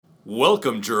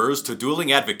Welcome, jurors, to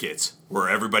Dueling Advocates, where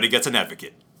everybody gets an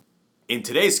advocate. In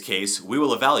today's case, we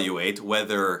will evaluate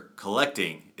whether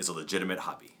collecting is a legitimate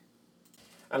hobby.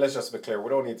 And let's just be clear, we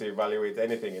don't need to evaluate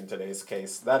anything in today's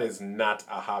case. That is not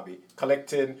a hobby.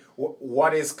 Collecting,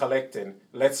 what is collecting?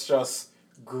 Let's just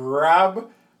grab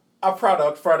a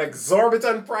product for an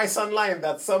exorbitant price online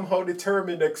that's somehow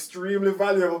determined extremely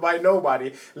valuable by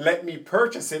nobody. Let me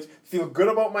purchase it, feel good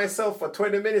about myself for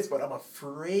 20 minutes, but I'm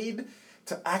afraid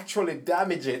to actually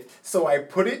damage it. So I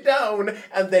put it down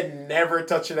and then never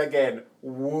touch it again.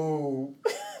 Woo.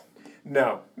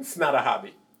 No, it's not a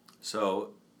hobby.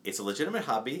 So, it's a legitimate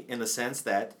hobby in the sense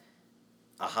that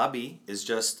a hobby is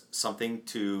just something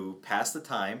to pass the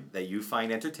time that you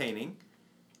find entertaining,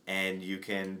 and you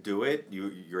can do it,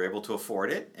 you're able to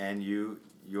afford it, and you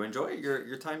enjoy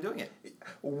your time doing it.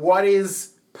 What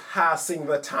is passing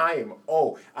the time?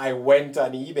 Oh, I went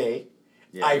on eBay.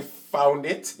 Yeah. I found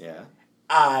it. Yeah.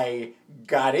 I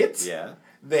got it. Yeah.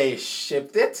 They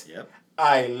shipped it. Yep.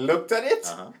 I looked at it.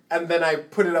 Uh-huh. And then I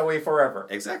put it away forever.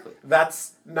 Exactly.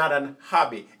 That's not a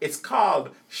hobby. It's called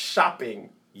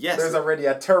shopping. Yes. There's already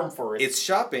a term for it. It's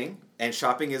shopping, and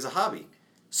shopping is a hobby.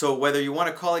 So whether you want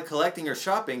to call it collecting or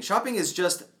shopping is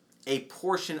just a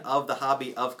portion of the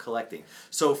hobby of collecting.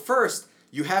 So first,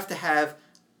 you have to have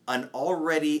an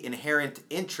already inherent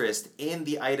interest in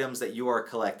the items that you are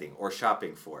collecting or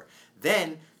shopping for.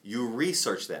 Then you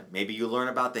research them. Maybe you learn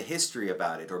about the history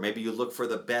about it, or maybe you look for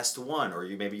the best one, or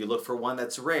maybe you look for one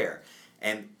that's rare.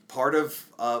 And part of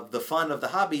the fun of the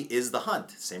hobby is the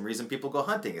hunt. Same reason people go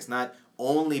hunting. It's not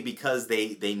only because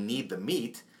they need the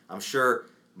meat. I'm sure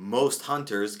most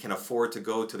hunters can afford to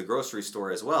go to the grocery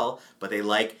store as well, but they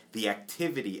like the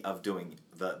activity of doing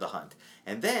the hunt.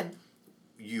 And then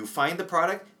you find the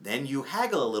product, then you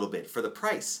haggle a little bit for the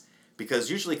price.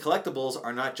 Because usually collectibles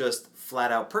are not just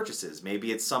flat out purchases.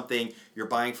 Maybe it's something you're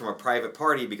buying from a private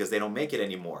party because they don't make it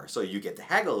anymore. So you get to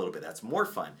haggle a little bit. That's more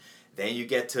fun. Then you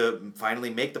get to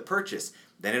finally make the purchase.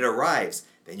 Then it arrives.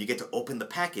 Then you get to open the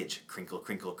package. Crinkle,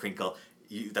 crinkle, crinkle.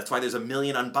 That's why there's a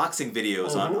million unboxing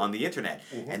videos on the internet.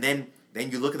 Mm-hmm. And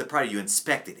then you look at the product, you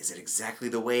inspect it. Is it exactly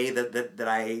the way that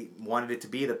I wanted it to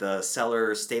be, that the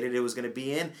seller stated it was going to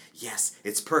be in? Yes,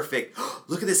 it's perfect.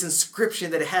 Look at this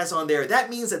inscription that it has on there. That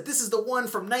means that this is the one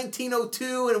from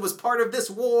 1902 and it was part of this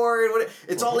war. And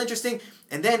it's all interesting.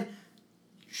 And then,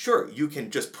 sure, you can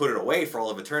just put it away for all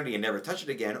of eternity and never touch it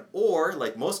again. Or,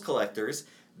 like most collectors,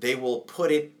 they will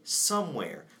put it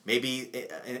somewhere. Maybe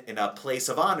in a place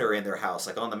of honor in their house,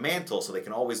 like on the mantle, so they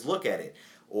can always look at it.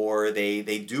 Or they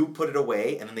do put it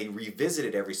away and then they revisit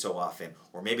it every so often.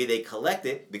 Or maybe they collect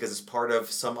it because it's part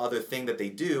of some other thing that they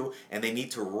do and they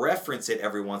need to reference it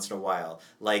every once in a while.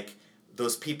 Like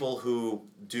those people who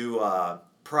do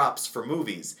props for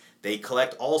movies. They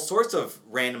collect all sorts of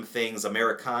random things,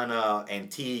 Americana,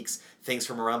 antiques, things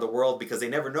from around the world, because they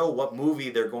never know what movie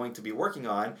they're going to be working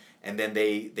on, and then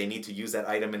they need to use that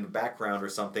item in the background or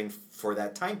something for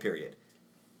that time period.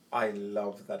 I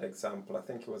love that example. I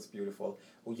think it was beautiful.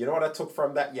 Well, you know what I took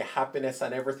from that? Your happiness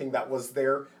and everything that was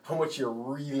there. How much you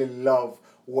really love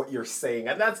what you're saying.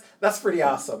 And that's pretty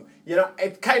awesome. You know,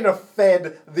 it kind of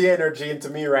fed the energy into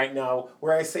me right now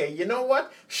where I say, you know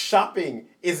what? Shopping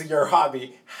is your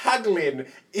hobby. Haggling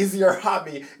is your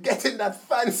hobby. Getting that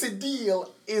fancy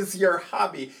deal is your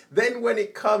hobby. Then when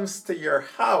it comes to your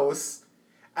house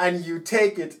and you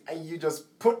take it and you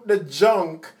just put the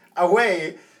junk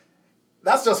away,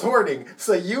 that's just hoarding.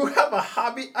 So you have a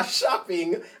hobby of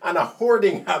shopping and a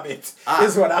hoarding habit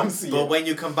is what I'm seeing. But when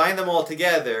you combine them all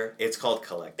together, it's called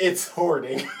collecting. It's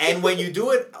hoarding. And when you do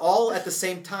it all at the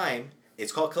same time,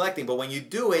 it's called collecting. But when you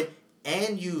do it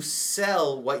and you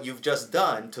sell what you've just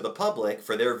done to the public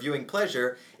for their viewing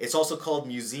pleasure, it's also called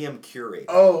museum curating.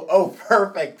 Oh,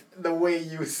 perfect. The way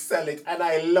you sell it. And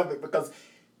I love it because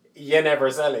you never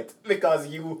sell it because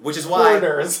which is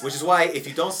why if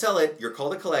you don't sell it, you're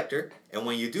called a collector, and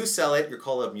when you do sell it, you're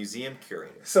called a museum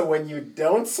curator. So when you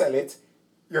don't sell it,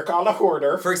 you're called a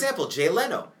hoarder. For example, Jay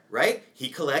Leno, right? He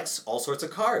collects all sorts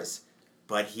of cars,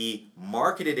 but he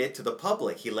marketed it to the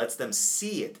public. He lets them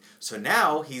see it. So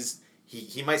now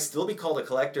he might still be called a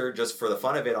collector just for the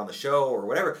fun of it on the show or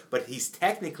whatever, but he's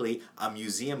technically a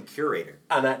museum curator.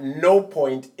 And at no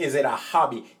point is it a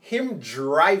hobby. Him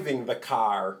driving the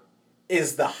car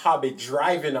is the hobby,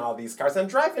 driving all these cars. And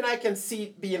driving, I can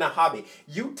see being a hobby.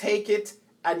 You take it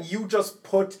and you just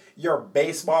put your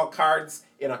baseball cards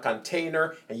in a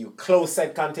container and you close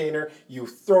said container, you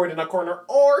throw it in a corner,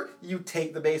 or you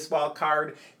take the baseball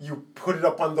card, you put it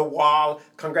up on the wall.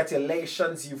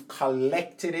 Congratulations, you've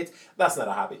collected it. That's not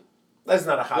a hobby. That's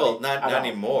not a hobby. Well, not at all.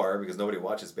 anymore because nobody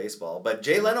watches baseball. But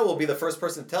Jay Leno will be the first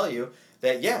person to tell you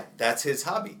that, yeah, that's his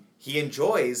hobby. He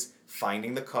enjoys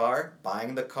finding the car,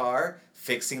 buying the car,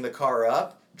 fixing the car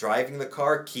up, driving the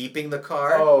car, keeping the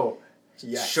car. Oh,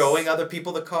 yes. Showing other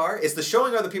people the car. It's the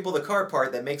showing other people the car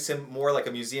part that makes him more like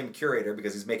a museum curator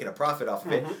because he's making a profit off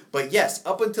of it. But yes,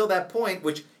 up until that point,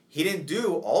 which he didn't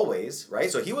do always,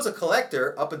 right? So he was a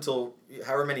collector up until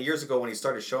however many years ago when he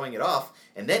started showing it off,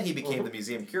 and then he became the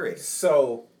museum curator.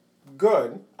 So,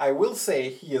 good. I will say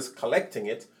he is collecting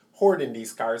it, hoarding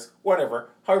these cars,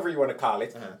 whatever, however you want to call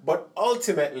it. But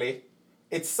ultimately,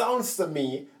 it sounds to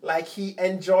me like he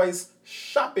enjoys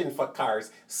shopping for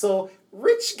cars. So,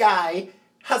 rich guy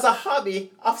has a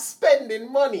hobby of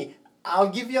spending money. I'll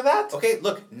give you that. Okay,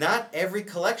 look, not every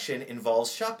collection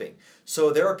involves shopping.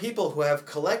 So there are people who have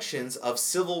collections of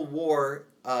Civil War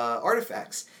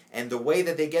artifacts. And the way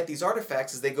that they get these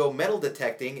artifacts is they go metal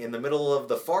detecting in the middle of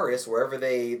the forest, wherever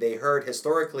they heard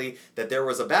historically that there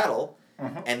was a battle.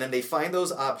 And then they find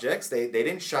those objects. They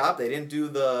didn't shop. They didn't do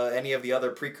any of the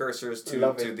other precursors to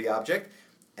the object.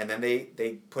 And then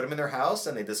they put them in their house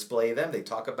and they display them. They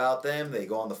talk about them. They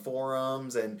go on the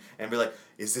forums and be like,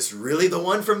 is this really the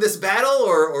one from this battle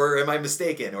or am I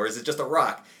mistaken? Or is it just a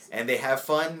rock? And they have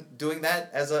fun doing that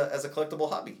as a collectible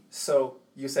hobby. So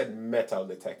you said metal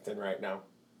detecting right now.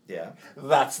 Yeah.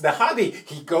 That's the hobby.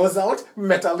 He goes out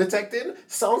metal detecting.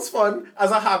 Sounds fun as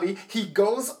a hobby. He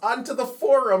goes onto the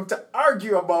forum to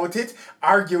argue about it.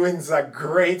 Arguing's a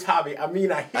great hobby. I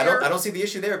mean, I don't see the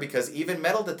issue there because even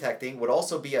metal detecting would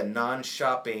also be a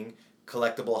non-shopping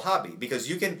collectible hobby because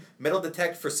you can metal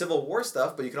detect for Civil War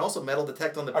stuff, but you can also metal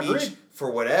detect on the beach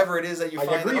for whatever it is that you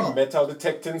find. I agree. Metal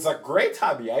detecting's a great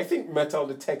hobby. I think metal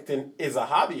detecting is a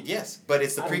hobby. Yes, but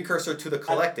it's the precursor to the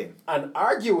collecting. And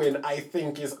arguing, I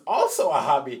think, is also a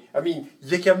hobby. I mean,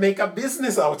 you can make a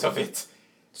business out of it.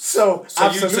 So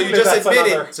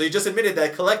you just admitted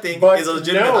that collecting is a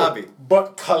legitimate hobby.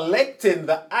 But collecting,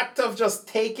 the act of just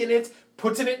taking it,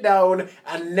 putting it down,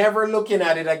 and never looking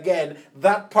at it again,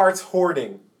 that part's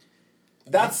hoarding.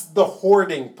 That's the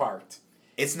hoarding part.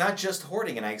 It's not just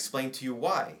hoarding, and I explained to you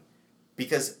why.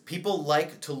 Because people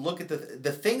like to look at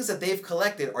the things that they've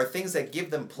collected are things that give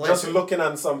them pleasure. Just looking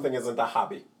on something isn't a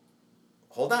hobby.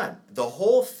 Hold on. The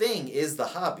whole thing is the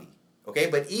hobby. Okay?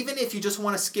 But even if you just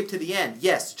want to skip to the end,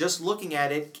 yes, just looking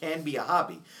at it can be a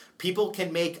hobby. People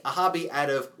can make a hobby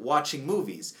out of watching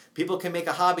movies. People can make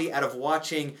a hobby out of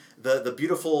watching the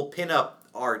beautiful pin-up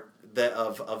art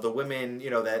of the women,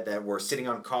 that were sitting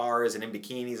on cars and in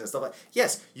bikinis and stuff like that.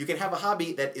 Yes, you can have a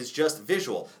hobby that is just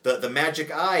visual. The magic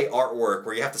eye artwork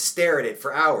where you have to stare at it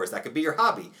for hours. That could be your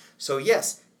hobby. So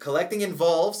yes, collecting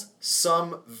involves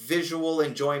some visual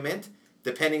enjoyment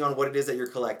depending on what it is that you're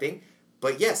collecting.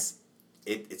 But yes,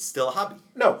 it's still a hobby.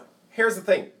 No, here's the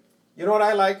thing. You know what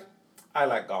I like? I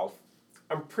like golf.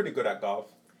 I'm pretty good at golf.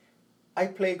 I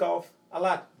play golf a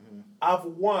lot. I've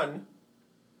won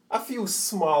a few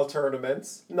small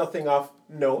tournaments, nothing of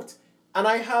note, and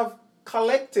I have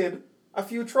collected a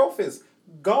few trophies.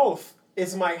 Golf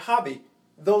is my hobby.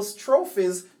 Those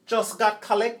trophies just got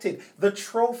collected. The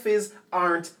trophies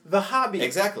aren't the hobby.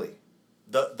 Exactly.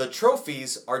 The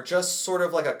trophies are just sort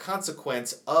of like a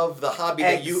consequence of the hobby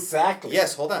that you... Exactly.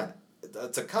 Yes, hold on.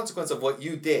 It's a consequence of what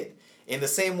you did. In the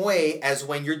same way as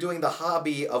when you're doing the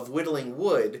hobby of whittling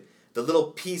wood, the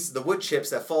the wood chips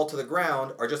that fall to the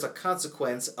ground are just a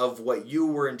consequence of what you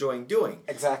were enjoying doing.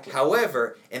 Exactly.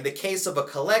 However, in the case of a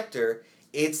collector,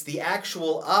 it's the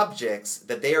actual objects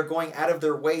that they are going out of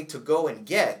their way to go and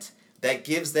get that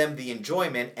gives them the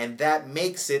enjoyment, and that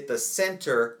makes it the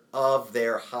center of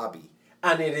their hobby.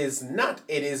 And it is not.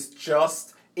 It is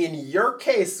just... In your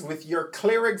case, with your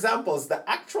clear examples, the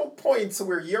actual points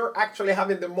where you're actually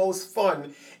having the most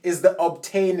fun is the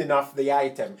obtaining of the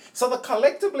item. So the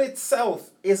collectible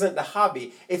itself isn't the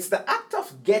hobby. It's the act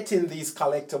of getting these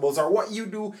collectibles or what you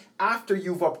do after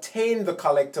you've obtained the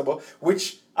collectible,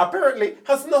 which apparently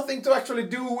has nothing to actually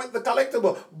do with the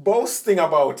collectible. Boasting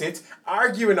about it,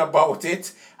 arguing about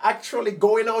it, actually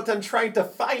going out and trying to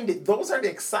find it. Those are the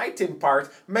exciting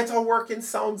part. Metal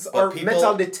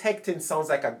detecting sounds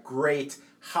like a great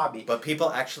hobby. But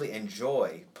people actually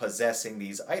enjoy possessing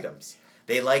these items.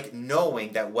 They like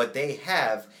knowing that what they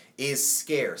have is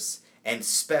scarce and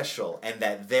special and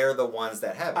that they're the ones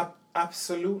that have it.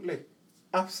 Absolutely.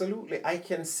 Absolutely. I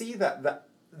can see that.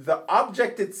 The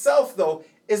object itself, though,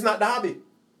 is not the hobby.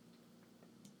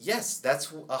 Yes,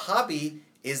 that's a hobby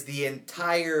is the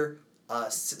entire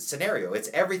scenario. It's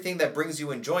everything that brings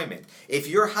you enjoyment. If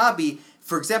your hobby,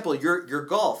 for example, your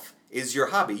golf is your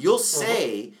hobby, you'll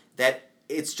say that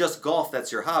it's just golf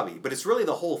that's your hobby, but it's really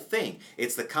the whole thing.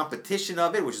 It's the competition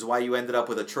of it, which is why you ended up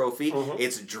with a trophy.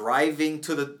 It's driving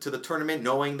to the tournament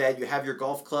knowing that you have your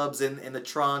golf clubs in the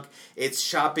trunk. It's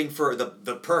shopping for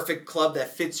the perfect club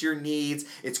that fits your needs.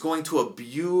 It's going to a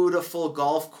beautiful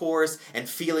golf course and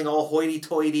feeling all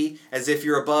hoity-toity as if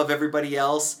you're above everybody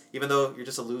else, even though you're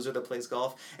just a loser that plays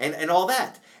golf, and all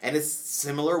that. And it's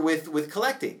similar with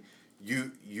collecting.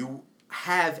 You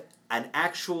have an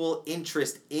actual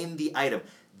interest in the item.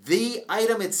 The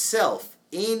item itself,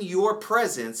 in your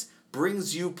presence,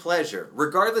 brings you pleasure,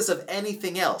 regardless of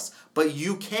anything else. But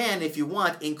you can, if you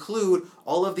want, include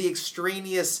all of the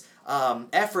extraneous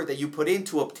effort that you put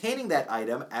into obtaining that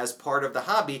item as part of the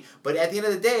hobby. But at the end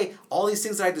of the day, all these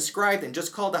things that I described and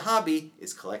just called a hobby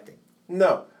is collecting.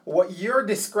 No, what you're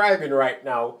describing right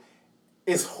now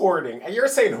is hoarding. And you're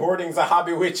saying hoarding's a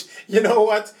hobby, which, you know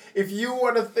what? If you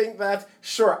want to think that,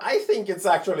 sure, I think it's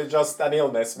actually just an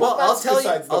illness. Well, I'll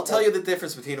tell you the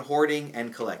difference between hoarding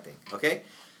and collecting, okay?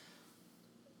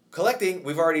 Collecting,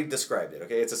 we've already described it,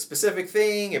 okay? It's a specific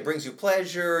thing, it brings you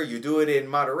pleasure, you do it in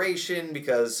moderation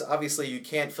because obviously you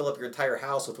can't fill up your entire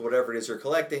house with whatever it is you're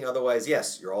collecting, otherwise,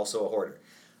 yes, you're also a hoarder.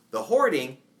 The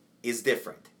hoarding is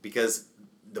different because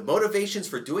the motivations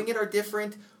for doing it are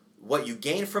different, what you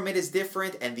gain from it is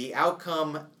different, and the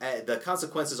outcome, the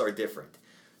consequences are different.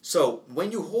 So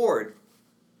when you hoard,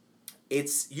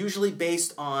 it's usually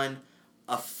based on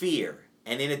a fear.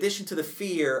 And in addition to the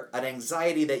fear, an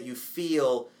anxiety that you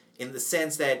feel in the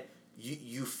sense that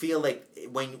you feel like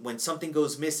when something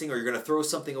goes missing or you're going to throw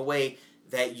something away,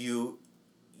 that you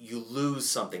lose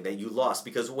something, that you lost.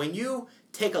 Because when you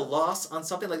take a loss on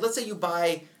something, like let's say you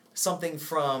buy something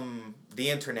from the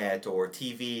internet or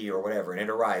TV or whatever, and it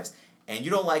arrives, and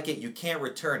you don't like it, you can't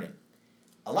return it.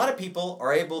 A lot of people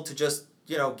are able to just,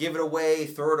 give it away,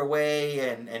 throw it away,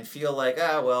 and feel like,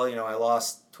 I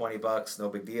lost $20, no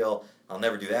big deal, I'll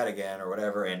never do that again, or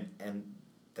whatever, and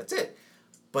that's it.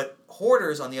 But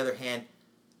hoarders, on the other hand,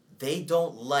 they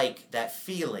don't like that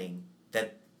feeling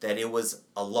that it was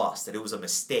a loss, that it was a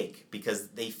mistake, because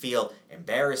they feel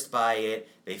embarrassed by it,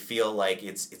 they feel like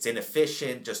it's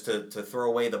inefficient just to throw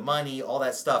away the money, all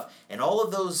that stuff. And all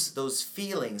of those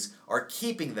feelings are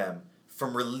keeping them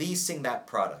from releasing that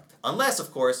product. Unless,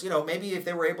 of course, maybe if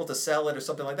they were able to sell it or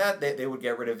something like that, they would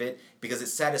get rid of it because it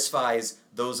satisfies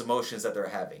those emotions that they're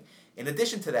having. In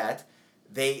addition to that,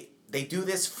 they do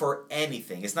this for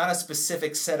anything. It's not a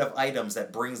specific set of items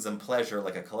that brings them pleasure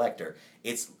like a collector.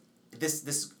 It's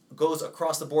this goes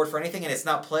across the board for anything, and it's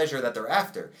not pleasure that they're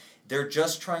after. They're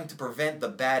just trying to prevent the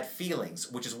bad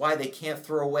feelings, which is why they can't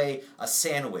throw away a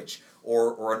sandwich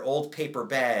or an old paper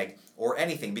bag or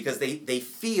anything, because they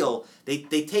feel, they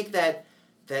take that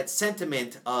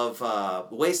sentiment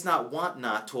of waste not, want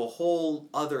not to a whole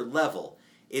other level.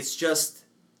 It's just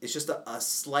a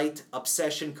slight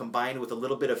obsession combined with a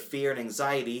little bit of fear and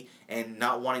anxiety and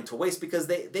not wanting to waste, because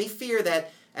they fear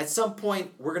that at some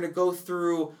point we're going to go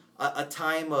through a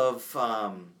time of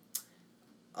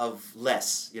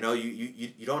less.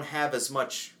 You don't have as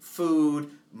much food,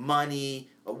 money,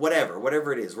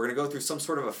 whatever it is. We're going to go through some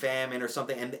sort of a famine or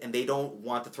something, and they don't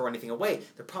want to throw anything away.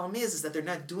 The problem is that they're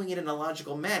not doing it in a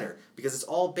logical manner because it's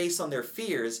all based on their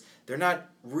fears. They're not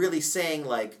really saying,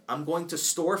 like, I'm going to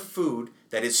store food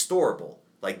that is storable,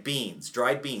 like beans,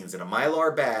 dried beans, in a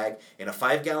Mylar bag, in a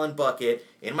 5-gallon bucket,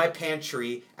 in my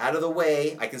pantry, out of the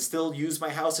way. I can still use my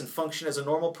house and function as a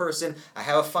normal person. I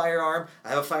have a firearm. I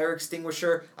have a fire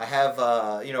extinguisher. I have,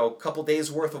 a couple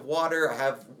days worth of water. I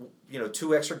have,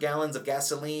 2 extra gallons of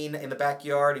gasoline in the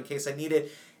backyard in case I need it.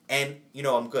 And,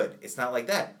 I'm good. It's not like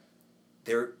that.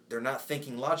 They're not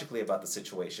thinking logically about the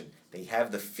situation. They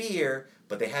have the fear,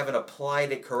 but they haven't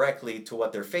applied it correctly to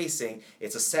what they're facing.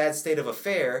 It's a sad state of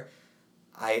affair.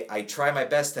 I try my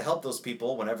best to help those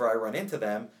people whenever I run into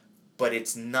them, but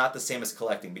it's not the same as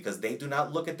collecting, because they do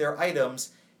not look at their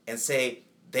items and say,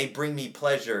 they bring me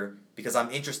pleasure because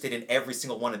I'm interested in every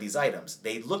single one of these items.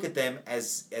 They look at them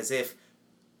as if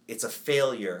it's a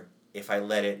failure if I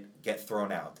let it get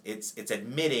thrown out. It's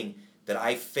admitting that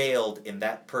I failed in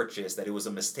that purchase, that it was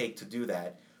a mistake to do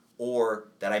that, or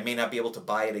that I may not be able to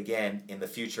buy it again in the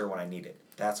future when I need it.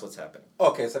 That's what's happening.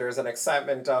 Okay, so there's an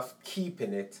excitement of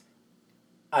keeping it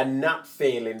and not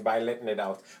failing by letting it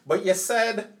out. But you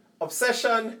said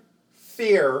obsession,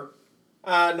 fear,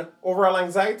 and overall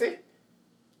anxiety?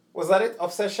 Was that it?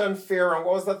 Obsession, fear, and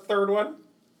what was the third one?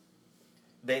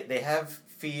 They have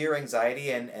fear,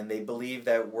 anxiety, and they believe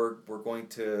that we're going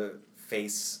to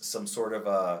face some sort of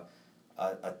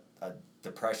a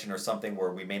depression or something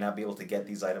where we may not be able to get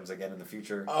these items again in the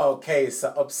future. Okay,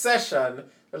 so obsession,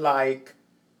 like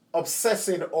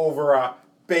obsessing over a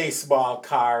baseball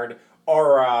card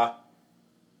or a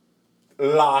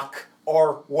lock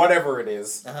or whatever it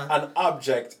is, an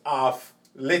object of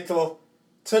little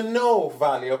to no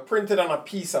value printed on a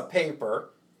piece of paper,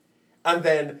 and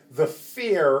then the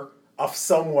fear of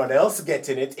someone else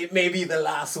getting it, it may be the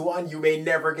last one, you may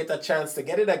never get a chance to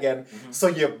get it again, so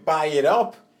you buy it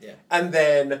up, and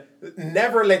then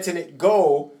never letting it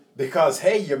go because,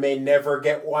 hey, you may never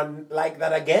get one like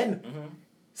that again.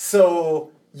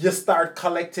 So you start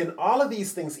collecting all of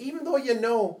these things, even though you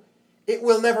know it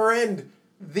will never end.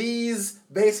 These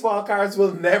baseball cards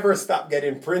will never stop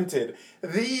getting printed.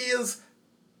 These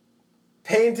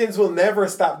paintings will never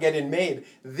stop getting made.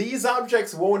 These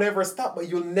objects won't ever stop, but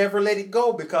you'll never let it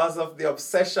go because of the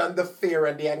obsession, the fear,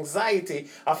 and the anxiety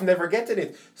of never getting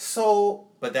it. So,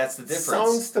 but that's the difference.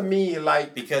 Sounds to me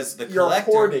like because the you're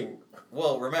collector, hoarding.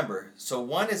 Well, remember, so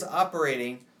one is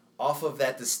operating off of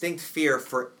that distinct fear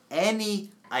for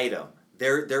any item.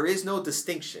 There is no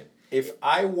distinction. If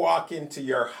I walk into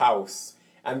your house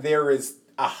and there is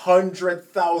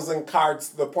 100,000 cards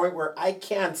to the point where I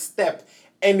can't step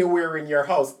anywhere in your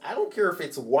house, I don't care if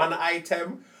it's one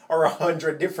item or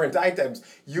 100 different items.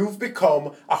 You've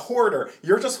become a hoarder.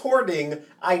 You're just hoarding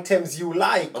items you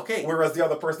like, whereas the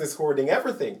other person is hoarding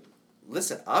everything.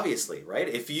 Listen, obviously, right?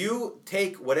 If you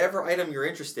take whatever item you're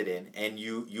interested in and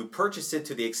you purchase it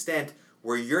to the extent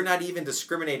where you're not even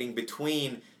discriminating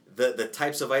between the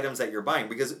types of items that you're buying,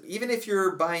 because even if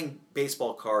you're buying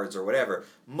baseball cards or whatever,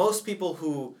 most people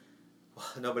who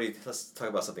let's talk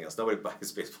about something else. Nobody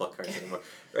buys baseball cards anymore,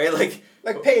 right?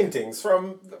 Like paintings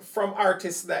from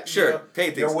artists that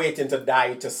you're waiting to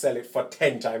die to sell it for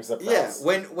 10 times the price.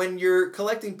 Yeah, when you're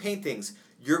collecting paintings,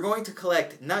 you're going to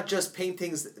collect not just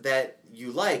paintings that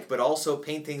you like, but also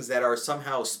paintings that are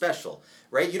somehow special,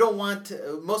 right? You don't want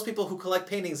most people who collect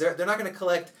paintings, they're not going to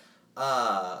collect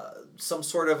some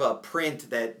sort of a print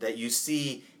that you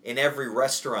see in every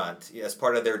restaurant as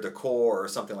part of their decor or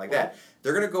something like that.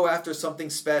 They're going to go after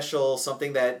something special,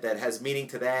 something that has meaning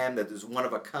to them, that is one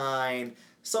of a kind,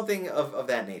 something of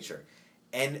that nature.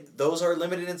 And those are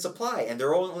limited in supply, and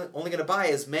they're only going to buy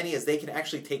as many as they can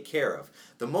actually take care of.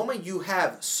 The moment you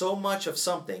have so much of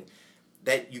something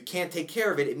that you can't take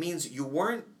care of it, it means you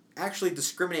weren't actually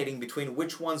discriminating between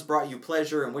which ones brought you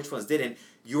pleasure and which ones didn't.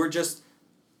 You were just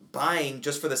buying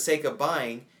just for the sake of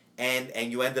buying,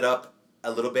 and you ended up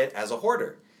a little bit as a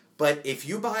hoarder. But if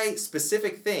you buy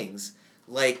specific things,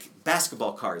 like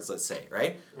basketball cards, let's say,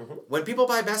 right? When people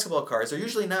buy basketball cards, they're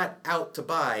usually not out to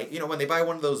buy, when they buy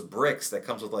one of those bricks that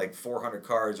comes with like 400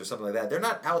 cards or something like that, they're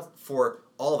not out for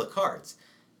all the cards.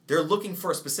 They're looking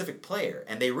for a specific player,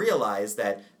 and they realize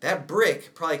that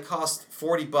brick probably costs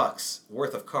 $40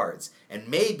 worth of cards, and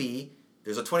maybe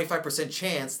there's a 25%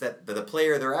 chance that the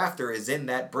player they're after is in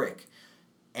that brick.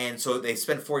 And so they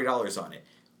spend $40 on it.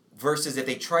 Versus if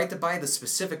they tried to buy the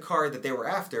specific card that they were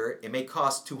after, it may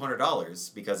cost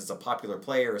 $200 because it's a popular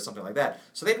player or something like that.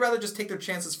 So they'd rather just take their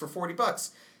chances for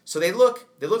 $40. So they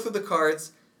look through the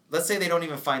cards. Let's say they don't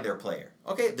even find their player.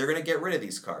 Okay, they're going to get rid of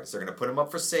these cards. They're going to put them up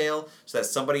for sale so that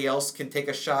somebody else can take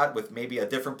a shot with maybe a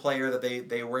different player that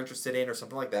they were interested in or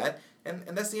something like that. And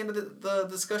that's the end of the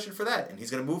discussion for that. And he's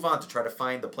going to move on to try to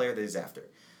find the player that he's after.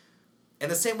 And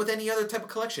the same with any other type of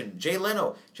collection. Jay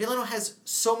Leno. Jay Leno has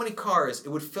so many cars, it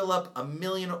would fill up 1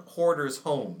 million hoarders'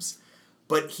 homes.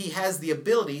 But he has the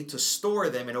ability to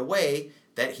store them in a way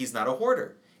that he's not a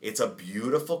hoarder. It's a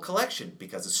beautiful collection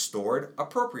because it's stored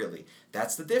appropriately.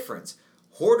 That's the difference.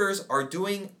 Hoarders are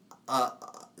doing,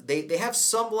 they have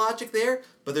some logic there,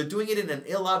 but they're doing it in an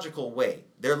illogical way.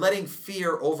 They're letting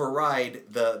fear override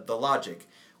the logic.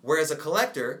 Whereas a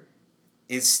collector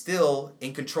is still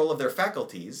in control of their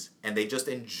faculties, and they just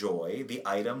enjoy the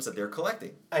items that they're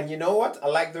collecting. And you know what? I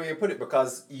like the way you put it,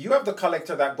 because you have the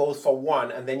collector that goes for one,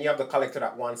 and then you have the collector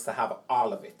that wants to have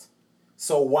all of it.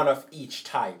 So one of each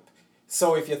type.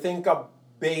 So if you think of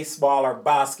baseball or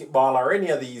basketball or any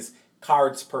of these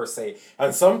cards per se,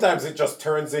 and sometimes it just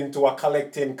turns into a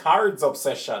collecting cards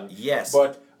obsession. Yes.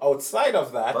 But outside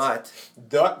of that,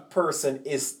 that person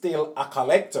is still a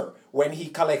collector when he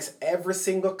collects every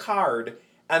single card,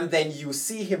 and then you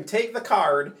see him take the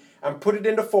card and put it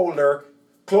in the folder,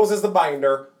 closes the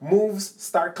binder, moves,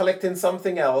 start collecting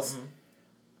something else.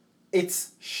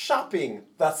 It's shopping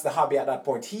that's the hobby at that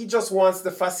point. He just wants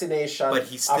the fascination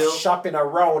of shopping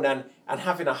around and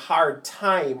having a hard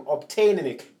time obtaining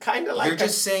it. Kind of like you're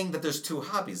just saying that there's two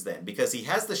hobbies then, because he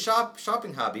has the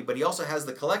shopping hobby, but he also has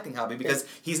the collecting hobby because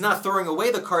he's not throwing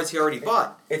away the cards he already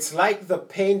bought. It's like the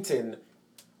painting.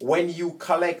 When you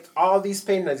collect all these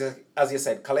paintings as you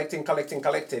said, collecting,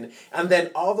 and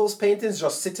then all those paintings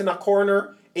just sit in a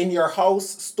corner in your house,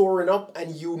 storing up,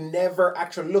 and you never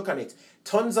actually look on it.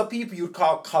 Tons of people you'd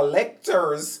call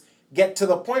collectors get to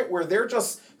the point where they're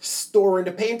just storing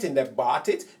the painting. They bought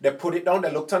it, they put it down,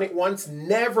 they looked on it once,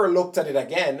 never looked at it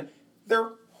again.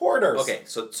 They're hoarders. Okay,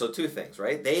 so two things,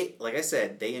 right? They, like I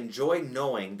said, they enjoy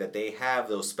knowing that they have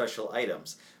those special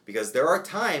items, because there are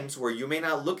times where you may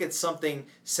not look at something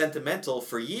sentimental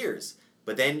for years,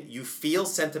 but then you feel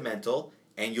sentimental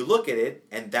and you look at it,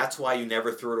 and that's why you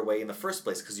never threw it away in the first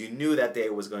place, because you knew that day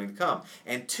was going to come.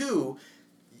 And two,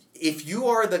 if you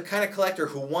are the kind of collector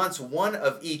who wants one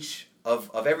of each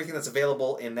of everything that's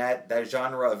available in that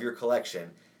genre of your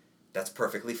collection, that's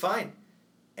perfectly fine.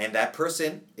 And that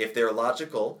person, if they're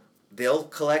logical, they'll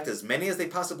collect as many as they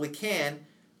possibly can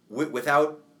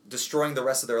without destroying the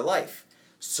rest of their life.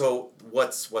 So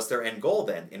what's their end goal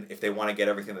then? If they want to get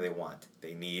everything that they want,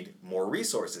 they need more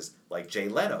resources, like Jay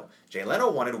Leno. Jay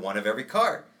Leno wanted one of every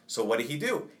car. So what did he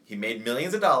do? He made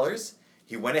millions of dollars.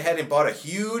 He went ahead and bought a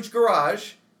huge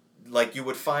garage, like you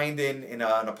would find in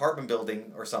an apartment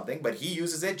building or something, but he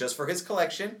uses it just for his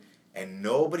collection, and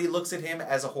nobody looks at him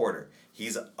as a hoarder.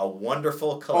 He's a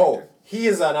wonderful collector. Oh, he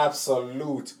is an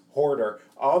absolute hoarder.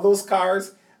 All those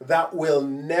cars that will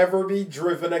never be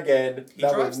driven again,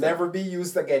 that will never be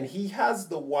used again. He has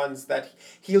the ones that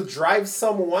he'll drive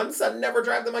some once and never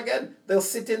drive them again. They'll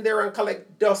sit in there and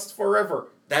collect dust forever.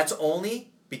 That's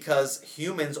only because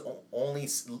humans only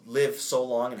live so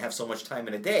long and have so much time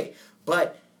in a day.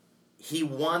 But he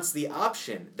wants the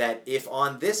option that if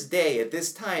on this day, at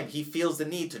this time, he feels the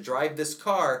need to drive this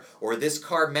car, or this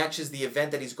car matches the event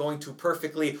that he's going to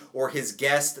perfectly, or his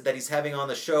guest that he's having on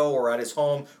the show or at his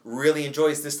home really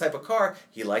enjoys this type of car,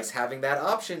 he likes having that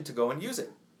option to go and use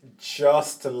it.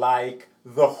 Just like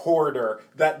the hoarder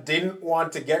that didn't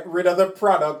want to get rid of the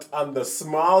product on the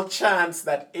small chance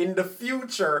that in the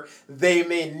future they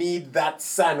may need that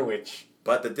sandwich.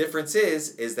 But the difference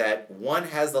is that one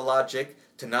has the logic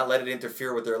to not let it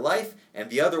interfere with their life,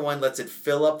 and the other one lets it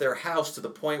fill up their house to the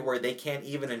point where they can't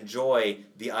even enjoy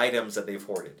the items that they've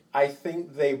hoarded. I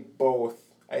think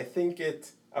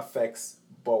it affects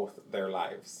both their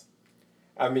lives.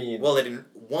 I mean... Well,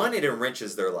 it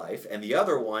enriches their life, and the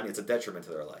other one, it's a detriment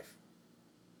to their life.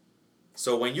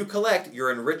 So when you collect,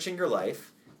 you're enriching your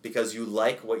life because you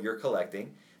like what you're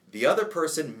collecting. The other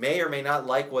person may or may not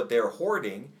like what they're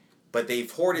hoarding, but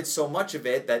they've hoarded so much of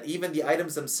it that even the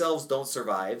items themselves don't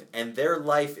survive, and their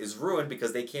life is ruined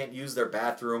because they can't use their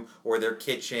bathroom or their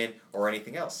kitchen or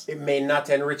anything else. It may not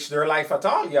enrich their life at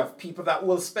all. You have people that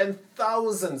will spend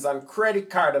thousands on credit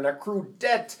card and accrue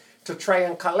debt to try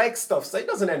and collect stuff. So it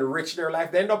doesn't enrich their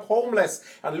life. They end up homeless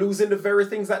and losing the very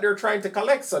things that they're trying to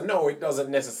collect. So no, it doesn't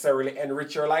necessarily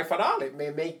enrich your life at all. It may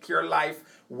make your life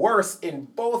worse. In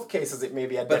both cases, it may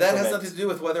be a detriment. But that has nothing to do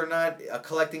with whether or not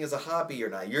collecting is a hobby or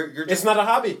not. It's not a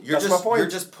hobby. That's my point. You're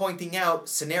just pointing out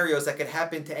scenarios that could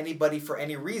happen to anybody for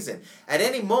any reason. At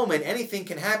any moment, anything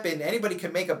can happen. Anybody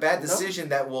can make a bad decision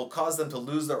that will cause them to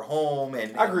lose their home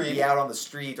and be out on the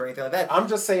street or anything like that. I'm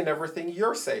just saying everything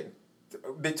you're saying.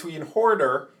 Between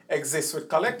hoarder exists with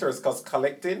collectors, because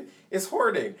collecting is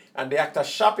hoarding and the act of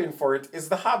shopping for it is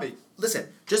the hobby. Listen,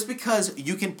 just because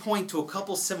you can point to a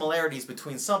couple similarities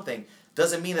between something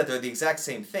doesn't mean that they're the exact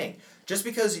same thing. Just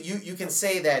because you can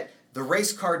say that the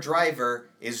race car driver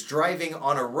is driving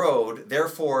on a road,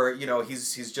 therefore,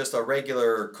 he's just a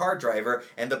regular car driver,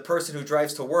 and the person who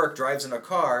drives to work drives in a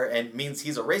car and means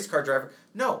he's a race car driver.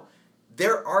 No.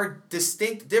 There are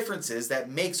distinct differences that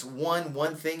makes one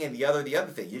thing and the other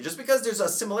thing. Just because there's a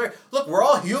similarity. Look, we're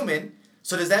all human.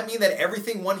 So does that mean that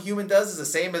everything one human does is the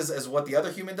same as what the other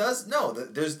human does? No,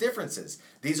 there's differences.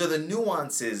 These are the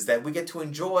nuances that we get to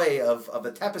enjoy of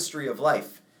the tapestry of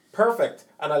life. Perfect.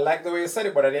 And I like the way you said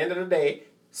it, but at the end of the day,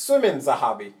 swimming's a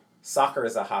hobby. Soccer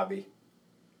is a hobby.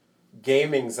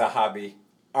 Gaming's a hobby.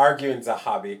 Arguing's a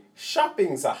hobby.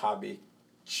 Shopping's a hobby.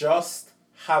 Just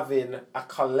having a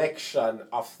collection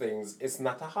of things is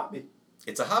not a hobby.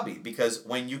 It's a hobby because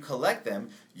when you collect them,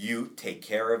 you take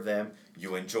care of them,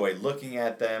 you enjoy looking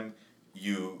at them,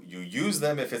 you use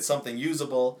them if it's something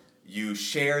usable, you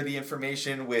share the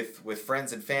information with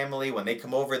friends and family. When they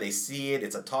come over, they see it,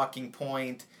 it's a talking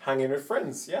point. Hanging with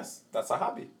friends, yes, that's a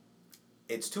hobby.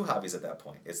 It's two hobbies at that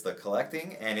point. It's the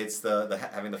collecting and it's the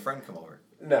having the friend come over.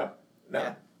 No.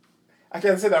 Yeah. I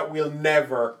can say that we'll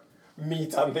never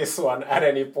meet on this one at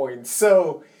any point.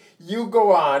 So you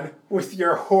go on with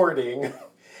your hoarding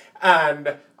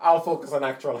and I'll focus on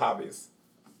actual hobbies.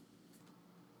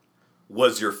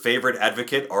 Was your favorite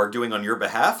advocate arguing on your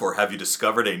behalf, or have you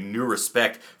discovered a new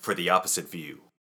respect for the opposite view?